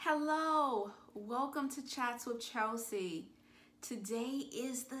Hello, welcome to Chats with Chelsea. Today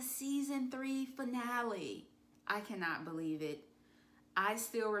is the season 3 finale. I cannot believe it. I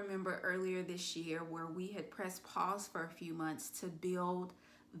still remember earlier this year where we had pressed pause for a few months to build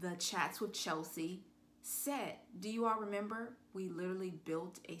the Chats with Chelsea set. Do you all remember? We literally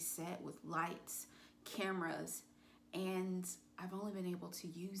built a set with lights, cameras, and I've only been able to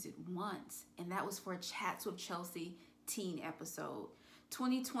use it once, and that was for a Chats with Chelsea teen episode.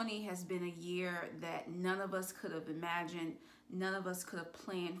 2020 has been a year that none of us could have imagined, none of us could have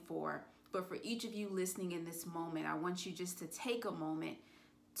planned for. But for each of you listening in this moment, I want you just to take a moment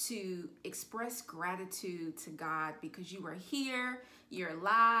to express gratitude to God because you are here, you're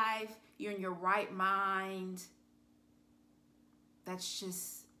alive, you're in your right mind.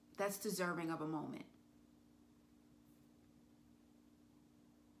 That's deserving of a moment.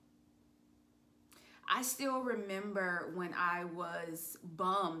 I still remember when I was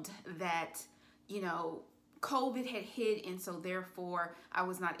bummed that, COVID had hit, and so therefore I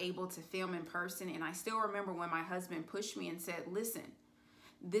was not able to film in person. And I still remember when my husband pushed me and said, listen,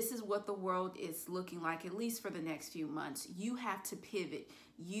 this is what the world is looking like, at least for the next few months. You have to pivot.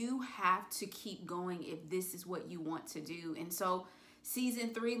 You have to keep going if this is what you want to do. And so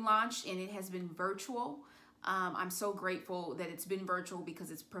season 3 launched, and it has been virtual. I'm so grateful that it's been virtual because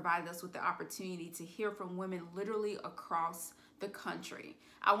it's provided us with the opportunity to hear from women literally across the country.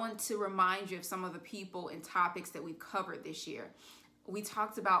 I want to remind you of some of the people and topics that we've covered this year. We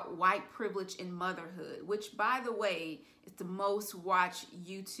talked about white privilege in motherhood, which, by the way, is the most watched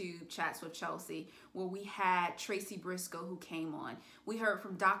YouTube Chats with Chelsea, where we had Tracy Briscoe who came on. We heard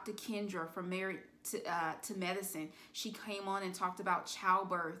from Dr. Kendra from Married to Medicine. She came on and talked about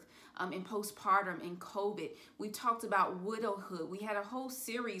childbirth and postpartum and COVID. We talked about widowhood. We had a whole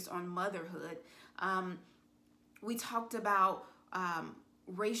series on motherhood. We talked about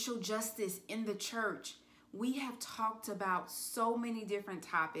racial justice in the church. We have talked about so many different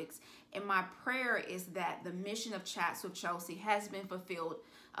topics, and my prayer is that the mission of Chats with Chelsea has been fulfilled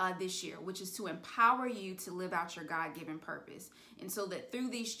this year, which is to empower you to live out your God-given purpose. And so that through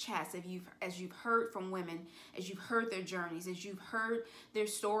these chats, as you've heard from women, as you've heard their journeys, as you've heard their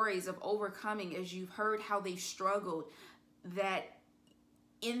stories of overcoming, as you've heard how they've struggled, that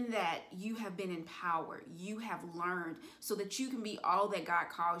in that you have been empowered, you have learned so that you can be all that God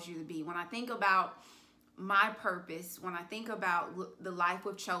calls you to be. When I think about my purpose, when I think about the Life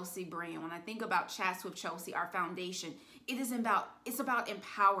with Chelsea brand, when I think about Chats with Chelsea, our foundation, it's about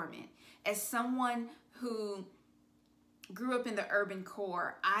empowerment. As someone who grew up in the urban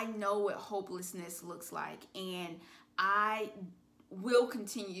core, I know what hopelessness looks like, and I will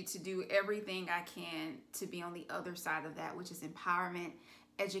continue to do everything I can to be on the other side of that, which is empowerment,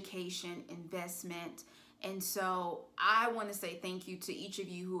 education, investment. And so I want to say thank you to each of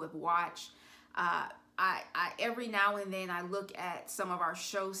you who have watched. I every now and then I look at some of our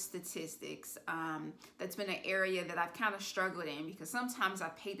show statistics. That's been an area that I've kind of struggled in because sometimes I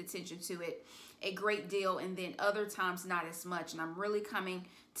paid attention to it a great deal and then other times not as much. And I'm really coming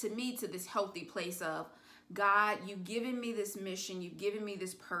to this healthy place of, God, you've given me this mission. You've given me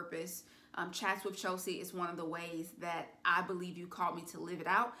this purpose. Chats with Chelsea is one of the ways that I believe you called me to live it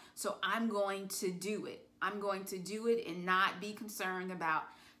out. So I'm going to do it. I'm going to do it and not be concerned about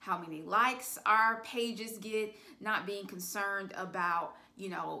how many likes our pages get, not being concerned about,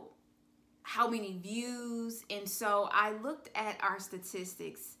 how many views. And so I looked at our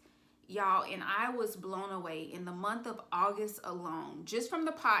statistics, y'all, and I was blown away. In the month of August alone, just from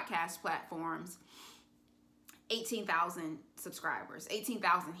the podcast platforms, 18,000 subscribers,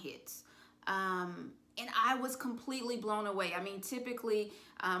 18,000 hits. And I was completely blown away. I mean, typically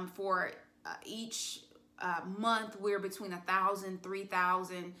for each month, we're between 1,000,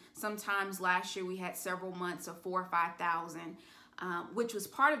 3,000. Sometimes last year we had several months of 4,000 or 5,000, which was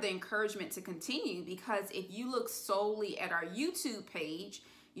part of the encouragement to continue, because if you look solely at our YouTube page,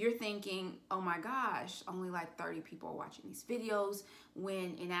 you're thinking, oh my gosh, only like 30 people are watching these videos,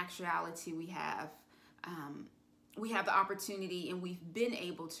 when in actuality we have the opportunity and we've been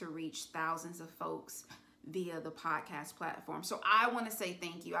able to reach thousands of folks via the podcast platform. So I want to say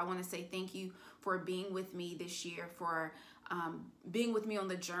thank you. I want to say thank you for being with me this year, for being with me on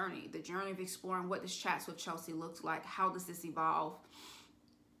the journey of exploring what does Chats with Chelsea looks like. How does this evolve?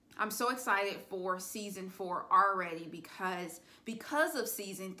 I'm so excited for season 4 already because of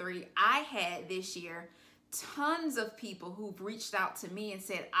season 3. I had this year tons of people who've reached out to me and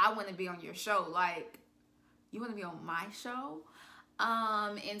said, I want to be on your show. Like, you want to be on my show?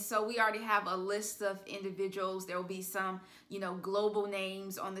 And so we already have a list of individuals. There will be some, global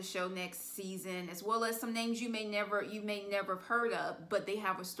names on the show next season, as well as some names you may never have heard of, but they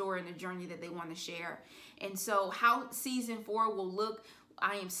have a story and a journey that they want to share. And so how season 4 will look,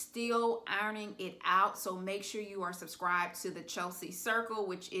 I am still ironing it out. So make sure you are subscribed to the Chelsea Circle,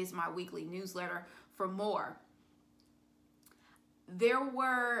 which is my weekly newsletter, for more. There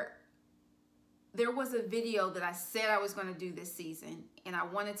was a video that I said I was going to do this season, and I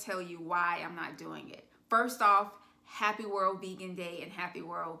want to tell you why I'm not doing it. First off, happy World Vegan Day and happy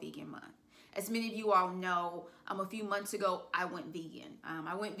World Vegan Month. As many of you all know, a few months ago, I went vegan.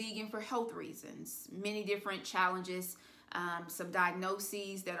 I went vegan for health reasons, many different challenges, some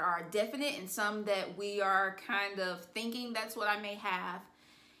diagnoses that are definite and some that we are kind of thinking that's what I may have.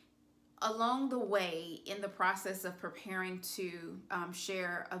 Along the way, in the process of preparing to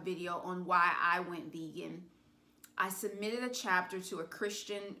share a video on why I went vegan, I submitted a chapter to a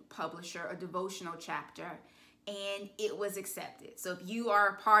Christian publisher, a devotional chapter, and it was accepted. So if you are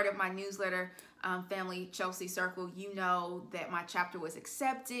a part of my newsletter family, Chelsea Circle, you know that my chapter was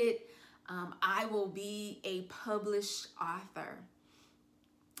accepted. I will be a published author.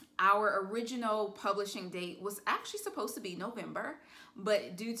 Our original publishing date was actually supposed to be November,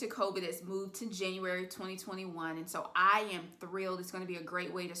 but due to COVID, it's moved to January 2021. And so I am thrilled. It's going to be a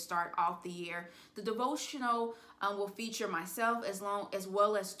great way to start off the year. The devotional will feature myself as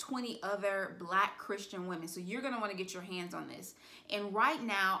well as 20 other Black Christian women. So you're going to want to get your hands on this. And right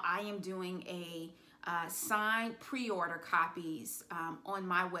now I am doing a signed pre-order copies on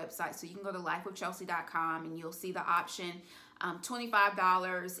my website. So you can go to lifewithchelsea.com and you'll see the option,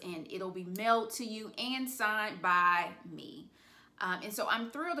 $25, and it'll be mailed to you and signed by me. And so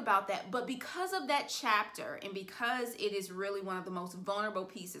I'm thrilled about that. But because of that chapter, and because it is really one of the most vulnerable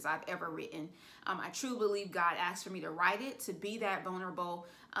pieces I've ever written, I truly believe God asked for me to write it, to be that vulnerable.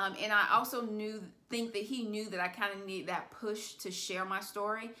 And I also think that he knew that I kind of needed that push to share my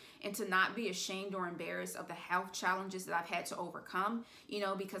story and to not be ashamed or embarrassed of the health challenges that I've had to overcome.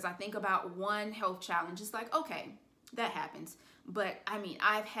 Because I think about one health challenge, it's like, okay, that happens. But I mean,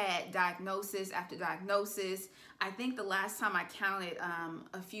 I've had diagnosis after diagnosis. I think the last time I counted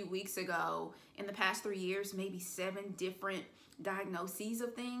a few weeks ago, in the past 3 years, maybe 7 different diagnoses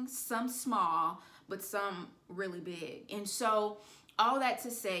of things, some small, but some really big. And so all that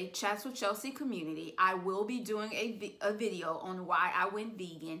to say, Chats with Chelsea community, I will be doing a video on why I went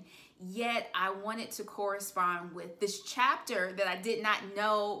vegan, yet I wanted to correspond with this chapter that I did not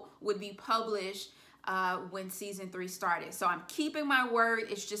know would be published when season 3 started. So I'm keeping my word.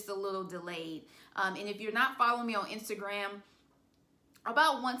 It's just a little delayed. And if you're not following me on Instagram,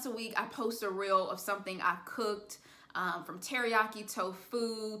 about once a week I post a reel of something I've cooked, from teriyaki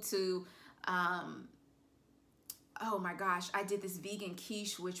tofu to oh my gosh, I did this vegan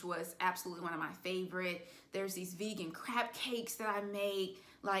quiche, which was absolutely one of my favorite. There's these vegan crab cakes that I made.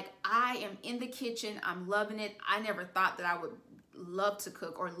 Like, I am in the kitchen. I'm loving it. I never thought that I would love to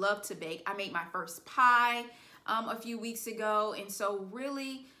cook or love to bake. I made my first pie a few weeks ago. And so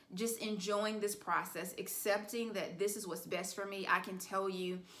really just enjoying this process, accepting that this is what's best for me. I can tell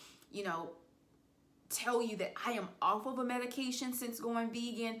you that I am off of a medication since going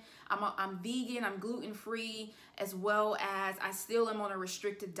vegan. I'm vegan, I'm gluten-free, as well as I still am on a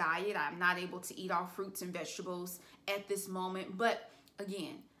restricted diet. I'm not able to eat all fruits and vegetables at this moment. But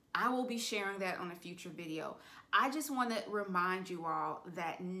again, I will be sharing that on a future video. I just want to remind you all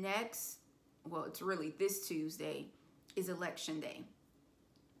that it's really this Tuesday, is Election Day.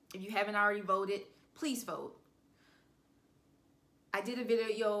 If you haven't already voted, please vote. I did a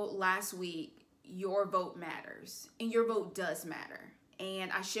video last week, Your Vote Matters, and your vote does matter.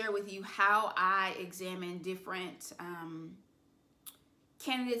 And I share with you how I examine different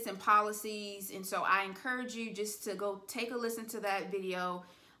candidates and policies. And so I encourage you just to go take a listen to that video.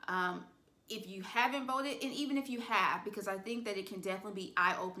 If you haven't voted, and even if you have, because I think that it can definitely be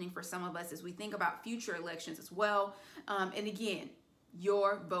eye-opening for some of us as we think about future elections as well. And again,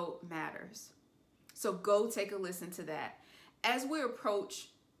 your vote matters. So go take a listen to that. As we approach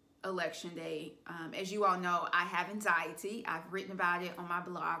Election Day, as you all know, I have anxiety. I've written about it on my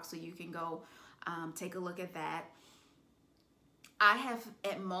blog, so you can go take a look at that. I have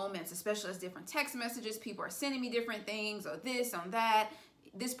at moments, especially as different text messages, people are sending me different things, or this, on that.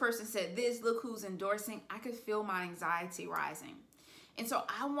 This person said this, look who's endorsing. I could feel my anxiety rising. And so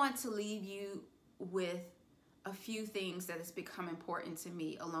I want to leave you with a few things that has become important to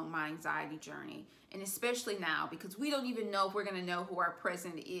me along my anxiety journey. And especially now, because we don't even know if we're going to know who our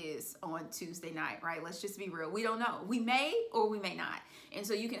president is on Tuesday night, right? Let's just be real. We don't know. We may or we may not. And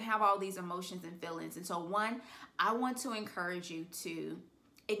so you can have all these emotions and feelings. And so one, I want to encourage you to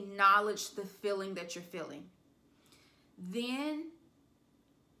acknowledge the feeling that you're feeling. Then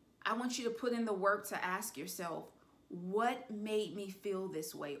I want you to put in the work to ask yourself, what made me feel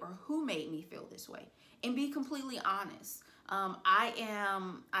this way, or who made me feel this way? And be completely honest.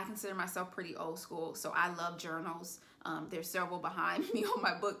 I consider myself pretty old school, so I love journals. There's several behind me on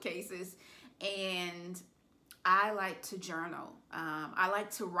my bookcases, and I like to journal. I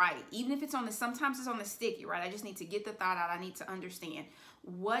like to write, even if sometimes it's on the sticky, right? I just need to get the thought out. I need to understand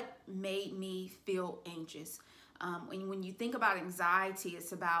what made me feel anxious. When you think about anxiety,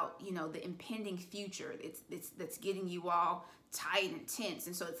 it's about, the impending future. That's getting you all tight and tense.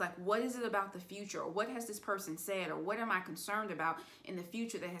 And so it's like, what is it about the future? Or what has this person said? Or what am I concerned about in the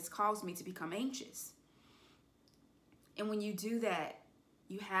future that has caused me to become anxious? And when you do that,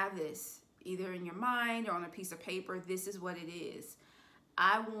 you have this either in your mind or on a piece of paper. This is what it is.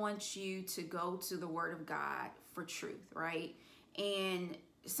 I want you to go to the Word of God for truth, right? And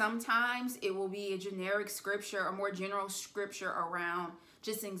sometimes it will be a generic scripture or more general scripture around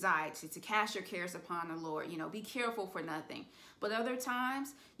just anxiety, to cast your cares upon the Lord, be careful for nothing. But other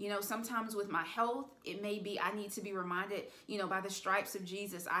times, sometimes with my health, it may be I need to be reminded, by the stripes of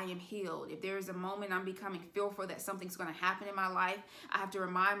Jesus, I am healed. If there is a moment I'm becoming fearful that something's going to happen in my life, I have to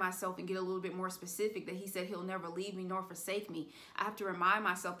remind myself and get a little bit more specific that he said he'll never leave me nor forsake me. I have to remind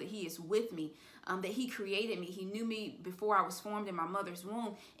myself that he is with me, that he created me. He knew me before I was formed in my mother's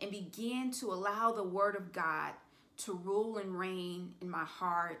womb, and begin to allow the Word of God to rule and reign in my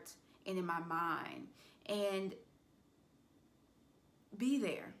heart and in my mind. And be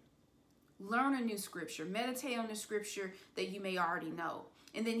there. Learn a new scripture. Meditate on the scripture that you may already know.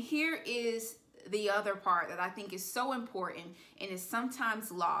 And then here is the other part that I think is so important and is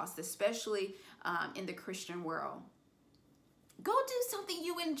sometimes lost, especially in the Christian world. Go do something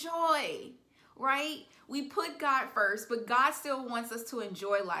you enjoy, right? We put God first, but God still wants us to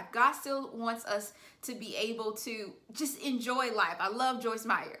enjoy life. God still wants us to be able to just enjoy life. I love Joyce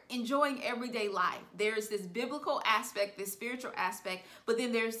Meyer, enjoying everyday life. There's this biblical aspect, this spiritual aspect, but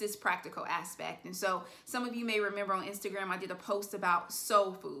then there's this practical aspect. And so some of you may remember on Instagram, I did a post about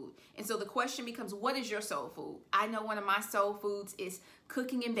soul food. And so the question becomes, what is your soul food? I know one of my soul foods is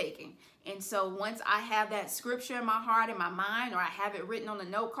cooking and baking. And so once I have that scripture in my heart and my mind, or I have it written on a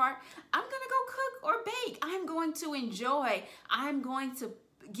note card, I'm going to go cook or bake. I'm going to enjoy. I'm going to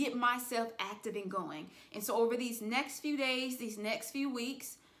get myself active and going. And so over these next few days, these next few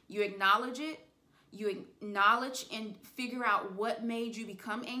weeks, you acknowledge it. You acknowledge and figure out what made you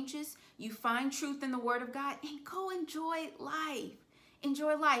become anxious. You find truth in the Word of God and go enjoy life.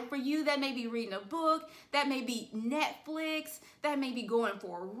 Enjoy life. For you, that may be reading a book, that may be Netflix, that may be going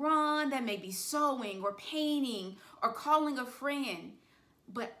for a run, that may be sewing or painting or calling a friend.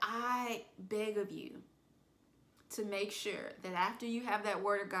 But I beg of you to make sure that after you have that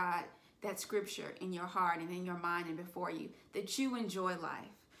Word of God, that scripture in your heart and in your mind and before you, that you enjoy life.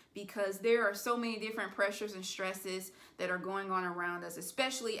 Because there are so many different pressures and stresses that are going on around us,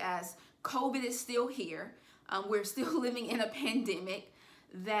 especially as COVID is still here. We're still living in a pandemic,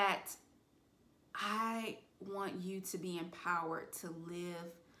 that I want you to be empowered to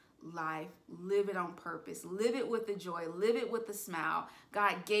live life, live it on purpose, live it with the joy, live it with the smile.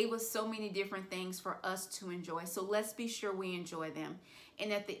 God gave us so many different things for us to enjoy. So let's be sure we enjoy them.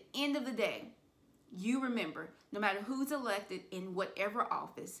 And at the end of the day, you remember, no matter who's elected in whatever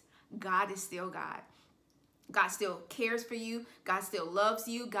office, God is still God. God still cares for you. God still loves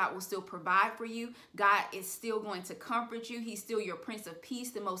you. God will still provide for you. God is still going to comfort you. He's still your Prince of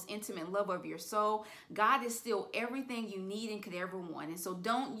Peace, the most intimate lover of your soul. God is still everything you need and could ever want. And so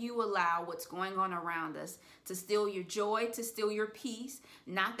don't you allow what's going on around us to steal your joy, to steal your peace.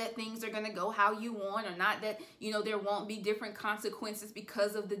 Not that things are going to go how you want, or not that, there won't be different consequences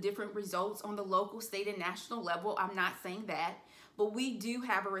because of the different results on the local, state, and national level. I'm not saying that. But we do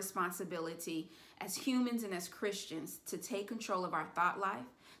have a responsibility as humans and as Christians to take control of our thought life,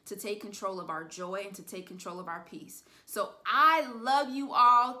 to take control of our joy, and to take control of our peace. So I love you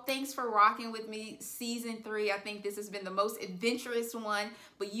all. Thanks for rocking with me season 3. I think this has been the most adventurous one,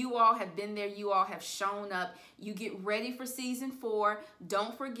 but you all have been there. You all have shown up. You get ready for season 4.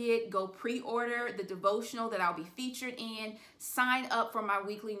 Don't forget, go pre-order the devotional that I'll be featured in. Sign up for my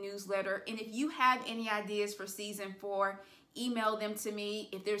weekly newsletter. And if you have any ideas for season 4, email them to me.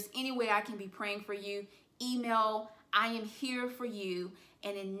 If there's any way I can be praying for you, email. I am here for you.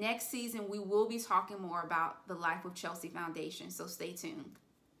 And in next season, we will be talking more about the Life with Chelsea Foundation. So stay tuned.